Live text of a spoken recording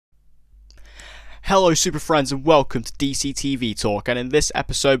Hello super friends and welcome to DC TV Talk, and in this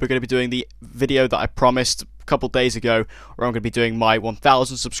episode we're going to be doing the video that I promised a couple days ago where I'm going to be doing my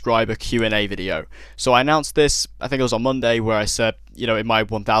 1000 subscriber Q&A video. So I announced this, I think it was on Monday, where I said, you know, in my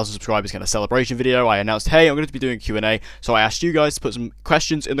 1000 subscribers kind of celebration video, I announced, hey, I'm going to be doing Q&A, so I asked you guys to put some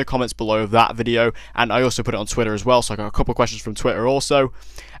questions in the comments below that video, and I also put it on Twitter as well, so I got a couple of questions from Twitter also,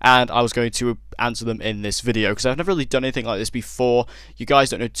 and I was going to answer them in this video, because I've never really done anything like this before. You guys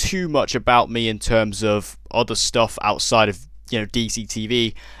don't know too much about me in terms of other stuff outside of, you know, DC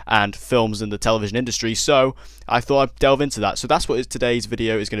TV and films in the television industry, so I thought I'd delve into that. So that's what today's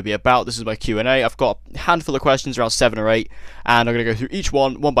video is going to be about. This is my Q&A. I've got a handful of questions, around 7 or 8, and I'm going to go through each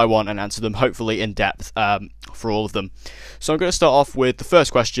one by one and answer them, hopefully in depth, for all of them. So I'm going to start off with the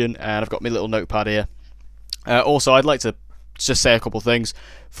first question, and I've got my little notepad here. Also, I'd like to just say a couple things.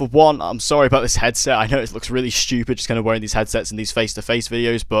 For one, I'm sorry about this headset. I know it looks really stupid just kind of wearing these headsets in these face-to-face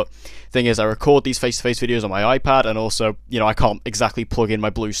videos, but thing is, I record these face-to-face videos on my iPad, and also, you know, I can't exactly plug in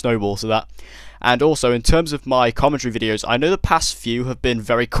my blue snowball to that. And also, in terms of my commentary videos, I know the past few have been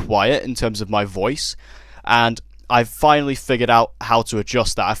very quiet in terms of my voice, and I've finally figured out how to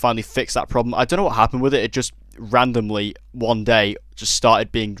adjust that. I finally fixed that problem. I don't know what happened with it. It just randomly one day just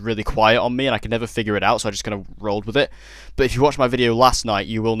started being really quiet on me, and I could never figure it out, so I just kind of rolled with it. But if you watched my video last night,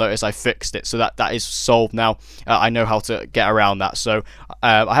 you will notice I fixed it, so that is solved now. I know how to get around that, so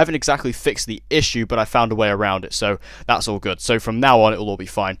I haven't exactly fixed the issue, but I found a way around it, so that's all good. So from now on, it will all be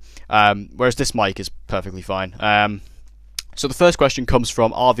fine, whereas this mic is perfectly fine. So the first question comes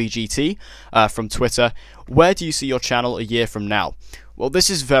from RVGT from Twitter. Where do you see your channel a year from now? Well,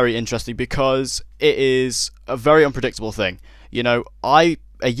 this is very interesting because it is a very unpredictable thing. You know, a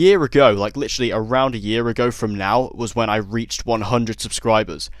year ago, like literally around a year ago from now, was when I reached 100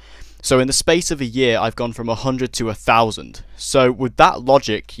 subscribers. So in the space of a year, I've gone from 100 to 1,000. So with that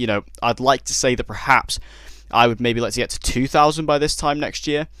logic, you know, I'd like to say that perhaps I would maybe like to get to 2,000 by this time next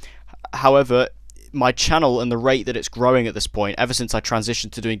year. However, my channel and the rate that it's growing at this point, ever since I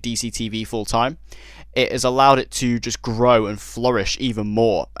transitioned to doing DC TV full time, it has allowed it to just grow and flourish even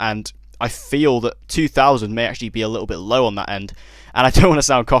more. And I feel that 2,000 may actually be a little bit low on that end. And I don't want to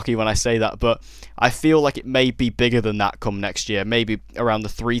sound cocky when I say that, but I feel like it may be bigger than that come next year, maybe around the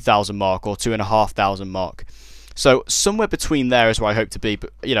 3,000 mark or 2,500 mark. So somewhere between there is where I hope to be, but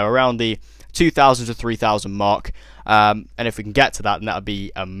you know, around the 2,000 to 3,000 mark. And if we can get to that, then that would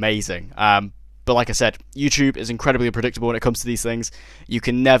be amazing. But like I said, YouTube is incredibly unpredictable when it comes to these things. You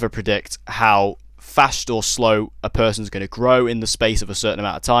can never predict how fast or slow a person's going to grow in the space of a certain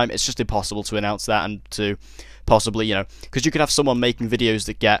amount of time. It's just impossible to announce that and to possibly, you know, because you could have someone making videos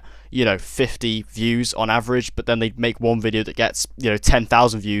that get, you know, 50 views on average, but then they make one video that gets, you know,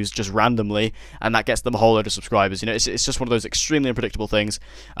 10,000 views just randomly, and that gets them a whole load of subscribers. You know, it's just one of those extremely unpredictable things.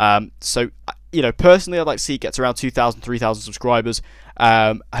 So, you know, personally, I'd like to see it get to around 2,000, 3,000 subscribers.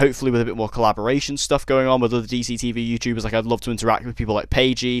 Hopefully with a bit more collaboration stuff going on with other DC TV YouTubers. Like, I'd love to interact with people like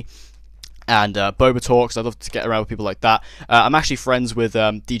Paigey and Boba Talks. I'd love to get around with people like that. I'm actually friends with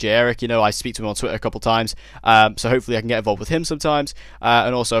DJ Eric. You know, I speak to him on Twitter a couple times, so hopefully I can get involved with him sometimes,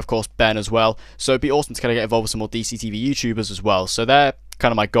 and also of course Ben as well. So it'd be awesome to kind of get involved with some more DC TV YouTubers as well. So they're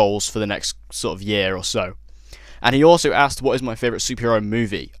kind of my goals for the next sort of year or so. And he also asked, what is my favourite superhero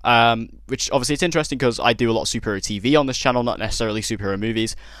movie? Which, obviously, it's interesting because I do a lot of superhero TV on this channel, not necessarily superhero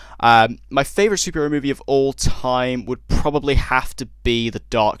movies. My favourite superhero movie of all time would probably have to be The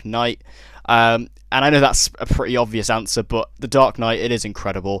Dark Knight. And I know that's a pretty obvious answer, but The Dark Knight, it is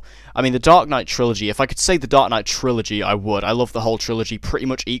incredible. I mean, The Dark Knight trilogy, if I could say The Dark Knight trilogy, I would. I love the whole trilogy pretty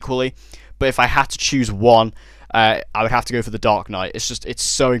much equally. But if I had to choose one, I would have to go for The Dark Knight. It's just, it's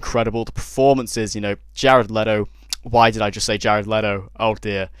so incredible. The performances, you know, Jared Leto. Why did I just say Jared Leto? Oh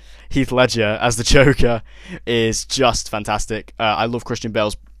dear. Heath Ledger as the Joker is just fantastic. I love Christian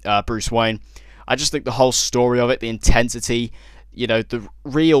Bale's Bruce Wayne. I just think the whole story of it, the intensity, you know, the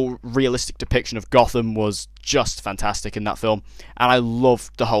realistic depiction of Gotham was just fantastic in that film. And I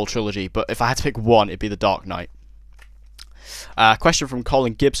loved the whole trilogy. But if I had to pick one, it'd be The Dark Knight. Question from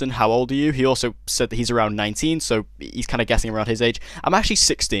Colin Gibson, how old are you? He also said that he's around 19, so he's kind of guessing around his age. I'm actually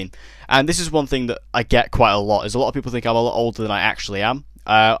 16, and this is one thing that I get quite a lot, is a lot of people think I'm a lot older than I actually am,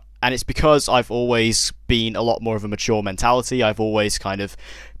 and it's because I've always been a lot more of a mature mentality. I've always kind of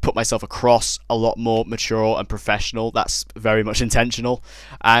put myself across a lot more mature and professional. That's very much intentional,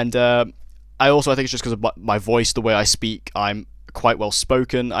 and I think it's just because of my voice, the way I speak. I'm quite well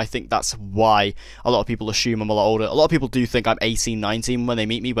spoken. I think that's why a lot of people assume I'm a lot older. A lot of people do think I'm 18, 19 when they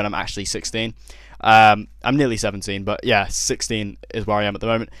meet me, when I'm actually 16. I'm nearly 17, but yeah, 16 is where I am at the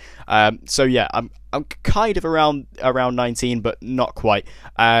moment. So yeah, I'm kind of around 19, but not quite.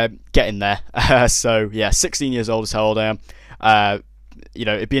 Getting there. So yeah, 16 years old is how old I am. You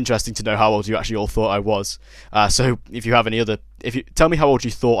know, it'd be interesting to know how old you actually all thought I was. So if you have tell me how old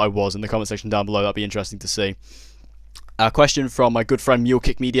you thought I was in the comment section down below. That'd be interesting to see. A question from my good friend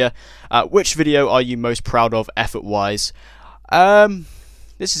MuleKick Media. Which video are you most proud of effort-wise?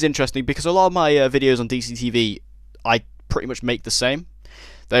 This is interesting because a lot of my videos on DCTV, I pretty much make the same.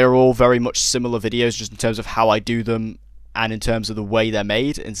 They are all very much similar videos, just in terms of how I do them and in terms of the way they're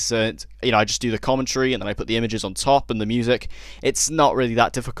made. And so, you know, I just do the commentary and then I put the images on top and the music. It's not really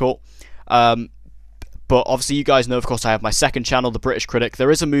that difficult. But obviously, you guys know, of course, I have my second channel, The British Critic.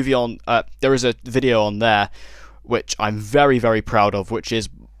 There is a there is a video on there which I'm very, very proud of, which is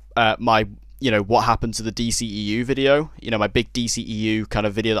my, you know, what happened to the DCEU video, you know, my big DCEU kind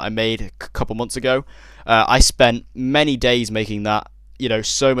of video that I made a couple months ago. I spent many days making that, you know,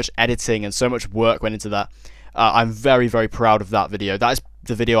 so much editing and so much work went into that. I'm very, very proud of that video. That is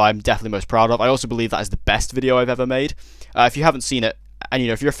the video I'm definitely most proud of. I also believe that is the best video I've ever made. If you haven't seen it, and you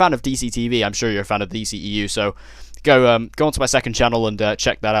know, if you're a fan of DCTV, I'm sure you're a fan of DCEU, so go onto my second channel and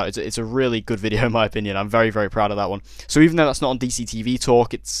check that out. It's a really good video in my opinion. I'm very, very proud of that one. So even though that's not on DCTV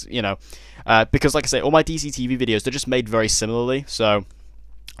Talk, it's, you know, because like I say, all my DCTV videos, they're just made very similarly. So,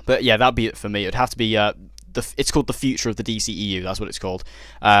 but yeah, that'd be it for me. It'd have to be it's called The Future of the DCEU. That's what it's called.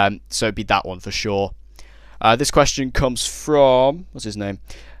 So it'd be that one for sure. This question comes from, what's his name?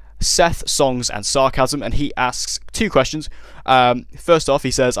 Seth Songs and Sarcasm, and he asks two questions. First off, he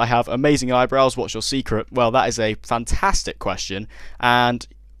says, I have amazing eyebrows, what's your secret? Well, that is a fantastic question, and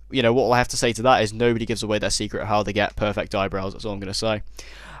you know, what I have to say to that is nobody gives away their secret of how they get perfect eyebrows. That's all I'm going to say.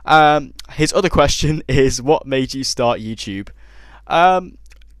 His other question is, what made you start YouTube?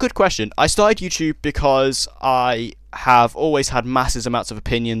 Good question. I started YouTube because I have always had massive amounts of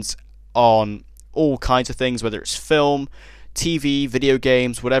opinions on all kinds of things, whether it's film, TV, video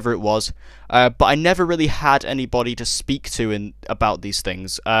games, whatever it was, but I never really had anybody to speak to about these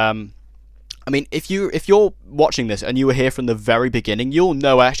things. I mean, if you're watching this and you were here from the very beginning, you'll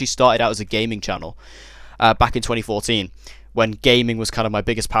know I actually started out as a gaming channel back in 2014, when gaming was kind of my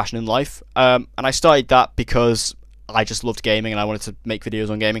biggest passion in life, and I started that because I just loved gaming and I wanted to make videos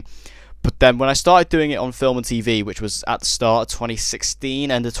on gaming. But then when I started doing it on film and TV, which was at the start of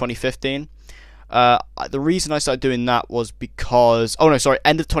 2016, end of 2015, the reason I started doing that was because,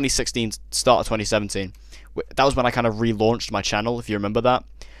 end of 2016, start of 2017. That was when I kind of relaunched my channel, if you remember that.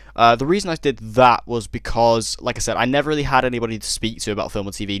 The reason I did that was because, like I said, I never really had anybody to speak to about film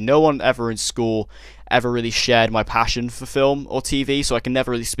and TV. No one ever in school ever really shared my passion for film or TV, so I can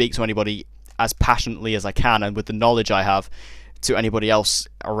never really speak to anybody as passionately as I can and with the knowledge I have to anybody else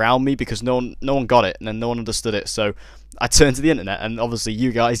around me, because no one got it and no one understood it. So I turned to the internet, and obviously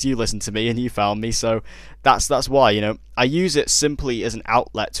you guys, you listened to me and you found me, so that's why, you know, I use it simply as an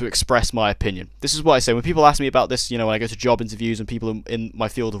outlet to express my opinion. This is what I say when people ask me about this, you know, when I go to job interviews and people in my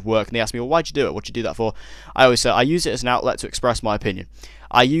field of work, and they ask me, well, why'd you do it? What'd you do that for? I always say I use it as an outlet to express my opinion.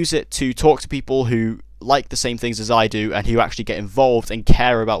 I use it to talk to people who like the same things as I do and who actually get involved and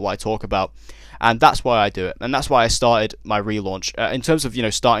care about what I talk about. And that's why I do it, and that's why I started my relaunch. In terms of, you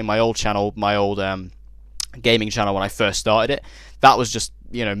know, starting my old channel, my old gaming channel when I first started it, that was just,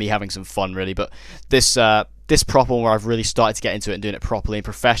 you know, me having some fun really. But this proper one, where I've really started to get into it and doing it properly and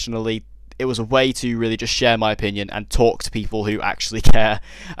professionally, it was a way to really just share my opinion and talk to people who actually care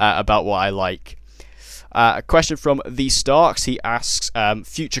about what I like. A question from The Starks. He asks,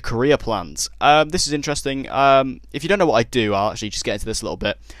 future career plans. This is interesting. If you don't know what I do, I'll actually just get into this a little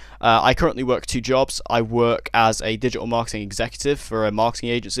bit. I currently work two jobs. I work as a digital marketing executive for a marketing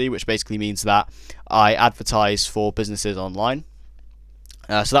agency, which basically means that I advertise for businesses online.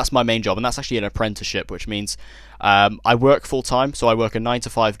 So that's my main job, and that's actually an apprenticeship, which means I work full-time, so I work a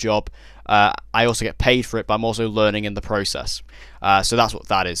 9-to-5 job. I also get paid for it, but I'm also learning in the process. So that's what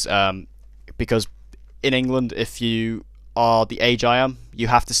that is. Because in England, if you are the age I am, you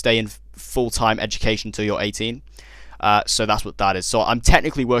have to stay in full-time education until you're 18. So that's what that is. So I'm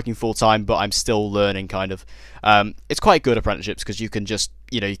technically working full-time, but I'm still learning, kind of. It's quite good apprenticeships, because you can just,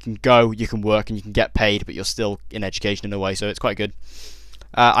 you know, you can go, you can work, and you can get paid, but you're still in education in a way, so it's quite good.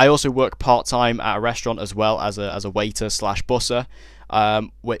 I also work part-time at a restaurant as well, as a waiter slash busser,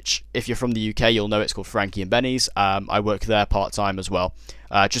 which, if you're from the UK, you'll know it's called Frankie and Benny's. I work there part-time as well,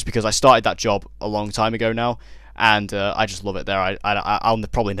 just because I started that job a long time ago now, and I just love it there. I'll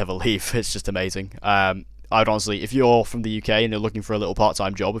probably never leave. It's just amazing. I'd honestly, if you're from the UK and you're looking for a little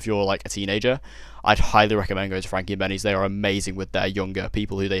part-time job, if you're like a teenager, I'd highly recommend going to Frankie and Benny's. They are amazing with their younger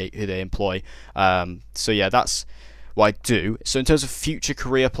people who they employ. So yeah, that's what I do. So in terms of future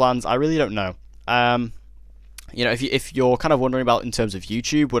career plans, I really don't know. You know, if you're kind of wondering about in terms of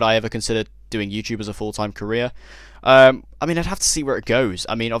YouTube, would I ever consider doing YouTube as a full-time career? I mean, I'd have to see where it goes.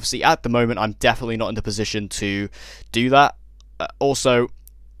 I mean, obviously, at the moment, I'm definitely not in the position to do that. Also,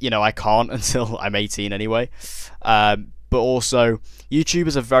 you know, I can't until I'm 18 anyway. But also, YouTube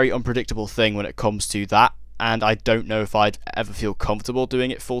is a very unpredictable thing when it comes to that, and I don't know if I'd ever feel comfortable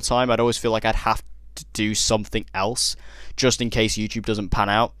doing it full-time. I'd always feel like I'd have to do something else, just in case YouTube doesn't pan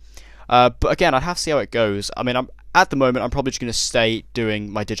out. But again, I'd have to see how it goes. I mean, at the moment, I'm probably just going to stay doing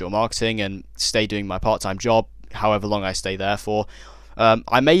my digital marketing and stay doing my part-time job, however long I stay there for.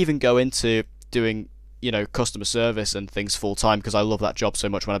 I may even go into doing, you know, customer service and things full-time because I love that job so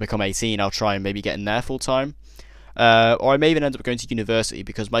much. When I become 18, I'll try and maybe get in there full-time. Or I may even end up going to university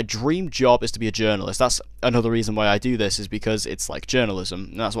because my dream job is to be a journalist. That's another reason why I do this, is because it's like journalism,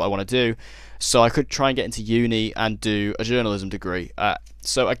 and that's what I want to do. So I could try and get into uni and do a journalism degree.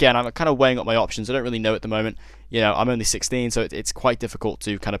 So again, I'm kind of weighing up my options. I don't really know at the moment. You know, I'm only 16, so it's quite difficult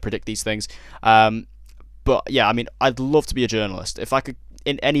to kind of predict these things. But yeah, I mean, I'd love to be a journalist. If I could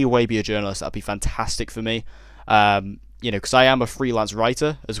in any way be a journalist, that'd be fantastic for me. You know, because I am a freelance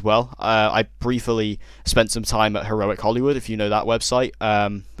writer as well. I briefly spent some time at Heroic Hollywood, if you know that website,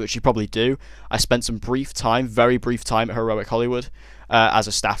 which you probably do. I spent some very brief time at Heroic Hollywood as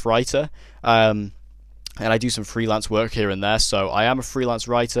a staff writer. And I do some freelance work here and there, so I am a freelance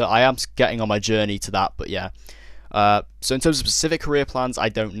writer. I am getting on my journey to that, but yeah. So in terms of specific career plans, I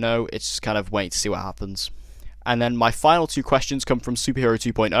don't know. It's just kind of waiting to see what happens. And then my final two questions come from Superhero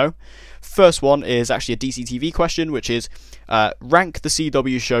 2.0. First one is actually a DCTV question, which is rank the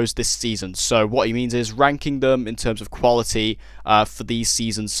CW shows this season. So what he means is ranking them in terms of quality for these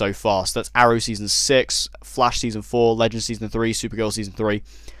seasons so far. So that's Arrow Season 6, Flash Season 4, Legends Season 3, Supergirl Season 3.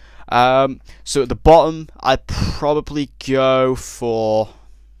 So at the bottom, I'd probably go for...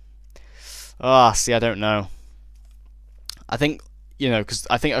 I don't know. I think, you know, because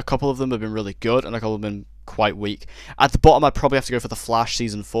I think a couple of them have been really good and a couple have been quite weak. At the bottom, I'd probably have to go for The Flash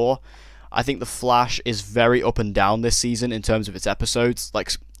Season 4. I think The Flash is very up and down this season in terms of its episodes.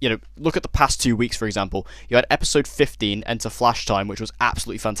 Like, you know, look at the past 2 weeks, for example. You had episode 15, Enter Flash Time, which was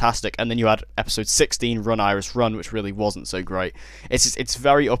absolutely fantastic, and then you had episode 16, Run Iris Run, which really wasn't so great. It's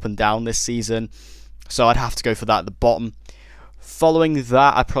very up and down this season, so I'd have to go for that at the bottom. Following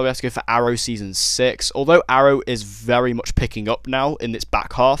that, I'd probably have to go for Arrow Season 6. Although Arrow is very much picking up now in its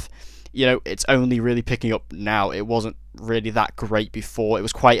back half, you know, it's only really picking up now. It wasn't really that great before. It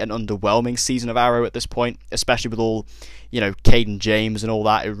was quite an underwhelming season of Arrow at this point, especially with all, you know, Caden James and all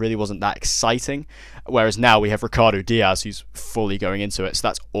that. It really wasn't that exciting. Whereas now we have Ricardo Diaz, who's fully going into it, so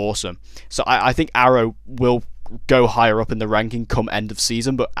that's awesome. So I think Arrow will go higher up in the ranking come end of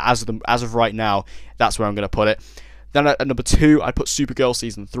season, but as of right now, that's where I'm going to put it. Then at number 2, I'd put Supergirl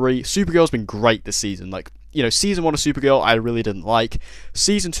Season 3. Supergirl's been great this season. Like, you know, Season 1 of Supergirl, I really didn't like.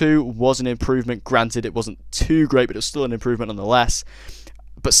 Season 2 was an improvement. Granted, it wasn't too great, but it was still an improvement nonetheless.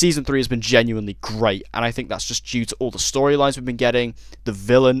 But Season 3 has been genuinely great, and I think that's just due to all the storylines we've been getting. The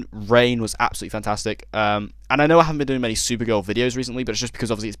villain, Rain, was absolutely fantastic. And I know I haven't been doing many Supergirl videos recently, but it's just because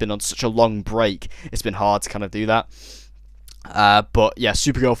obviously it's been on such a long break. It's been hard to kind of do that. But yeah,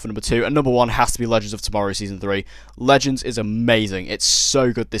 Supergirl for number 2, and number 1 has to be Legends of Tomorrow Season 3. Legends is amazing. It's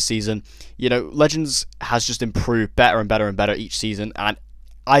so good this season. You know, Legends has just improved better and better and better each season, and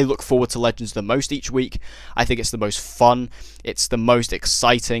I look forward to Legends the most each week. I think it's the most fun, it's the most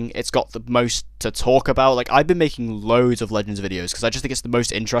exciting, it's got the most to talk about. Like, I've been making loads of Legends videos because I just think it's the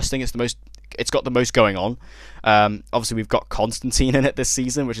most interesting, it's got the most going on. Obviously we've got Constantine in it this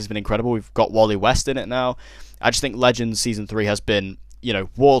season, which has been incredible. We've got Wally West in it now. I just think Legends Season 3 has been, you know,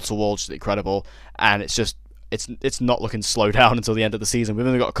 wall to wall just incredible, and it's just it's not looking to slow down until the end of the season. We've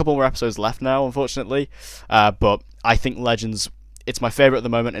only got a couple more episodes left now, unfortunately, but I think Legends, it's my favourite at the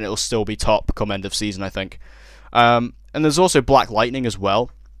moment, and it'll still be top come end of season, I think. And there's also Black Lightning as well.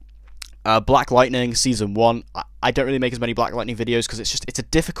 Black Lightning Season 1, I don't really make as many Black Lightning videos because it's a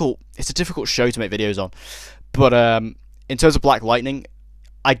difficult show to make videos on. But in terms of Black Lightning,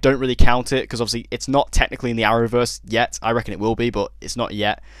 I don't really count it because obviously it's not technically in the Arrowverse yet. I reckon it will be, but it's not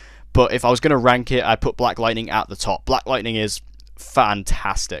yet. But if I was going to rank it, I'd put Black Lightning at the top. Black Lightning is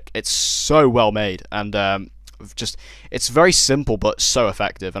fantastic. It's so well made, and it's very simple but so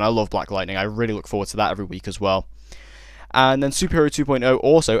effective, and I love Black Lightning. I really look forward to that every week as well. And then Superhero 2.0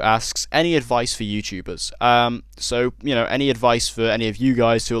 also asks, any advice for YouTubers? So, you know, any advice for any of you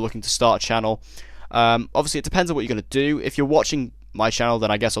guys who are looking to start a channel? Obviously, it depends on what you're going to do. If you're watching my channel,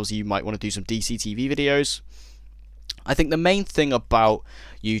 then I guess obviously you might want to do some DCTV videos. I think the main thing about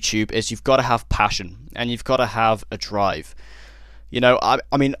YouTube is you've got to have passion and you've got to have a drive. You know,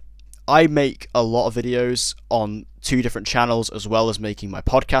 I mean, I make a lot of videos on 2 different channels, as well as making my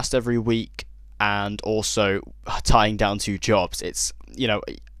podcast every week and also tying down 2 jobs. It's, you know,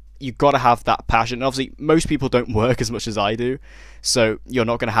 you've got to have that passion. And obviously, most people don't work as much as I do, so you're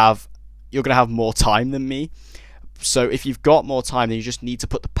going to have more time than me. So if you've got more time, then you just need to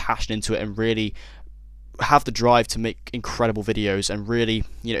put the passion into it and really have the drive to make incredible videos. And really,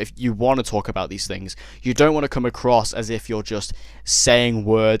 you know, if you want to talk about these things, you don't want to come across as if you're just saying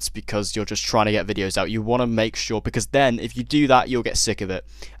words because you're just trying to get videos out. You want to make sure, because then if you do that, you'll get sick of it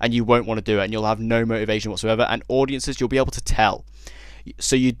and you won't want to do it and you'll have no motivation whatsoever, and audiences, you'll be able to tell.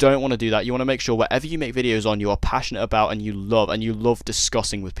 So you don't want to do that. You want to make sure whatever you make videos on, you are passionate about and you love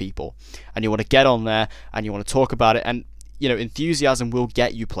discussing with people, and you want to get on there and you want to talk about it. And you know, enthusiasm will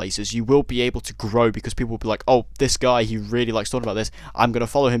get you places. You will be able to grow because people will be like, oh, this guy, he really likes talking about this. I'm going to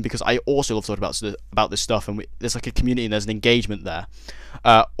follow him because I also love talking about this stuff, and there's like a community and there's an engagement there.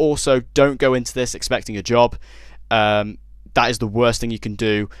 Also, don't go into this expecting a job. That is the worst thing you can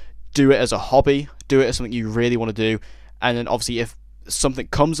do. Do it as a hobby. Do it as something you really want to do. And then obviously if something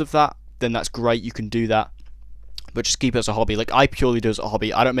comes of that, then that's great. You can do that. But just keep it as a hobby. Like, I purely do it as a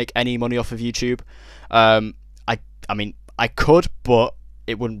hobby. I don't make any money off of YouTube. I mean, I could, but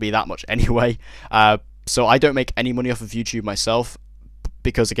it wouldn't be that much anyway. So I don't make any money off of YouTube myself,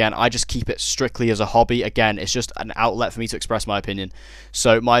 because again, I just keep it strictly as a hobby. Again, it's just an outlet for me to express my opinion.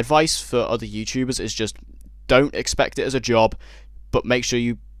 So my advice for other YouTubers is just don't expect it as a job, but make sure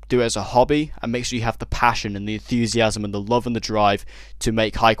you do it as a hobby, and make sure you have the passion and the enthusiasm and the love and the drive to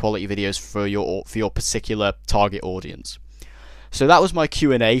make high quality videos for your particular target audience. So that was my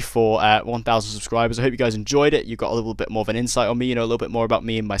Q&A for 1,000 subscribers. I hope you guys enjoyed it. You got a little bit more of an insight on me, you know, a little bit more about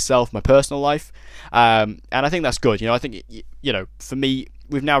me and myself, my personal life. And I think that's good. You know, I think, you know, for me,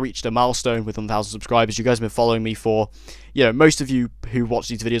 we've now reached a milestone with 1,000 subscribers. You guys have been following me for, you know, most of you who watch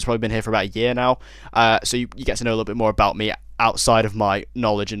these videos have probably been here for about a year now. So you get to know a little bit more about me outside of my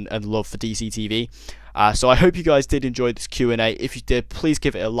knowledge and love for DCTV. So I hope you guys did enjoy this Q&A. If you did, please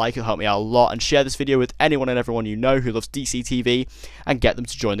give it a like. It'll help me out a lot. And share this video with anyone and everyone you know who loves DCTV, and get them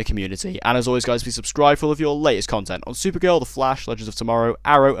to join the community. And as always, guys, please subscribe for all of your latest content on Supergirl, The Flash, Legends of Tomorrow,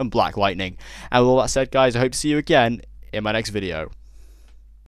 Arrow, and Black Lightning. And with all that said, guys, I hope to see you again in my next video.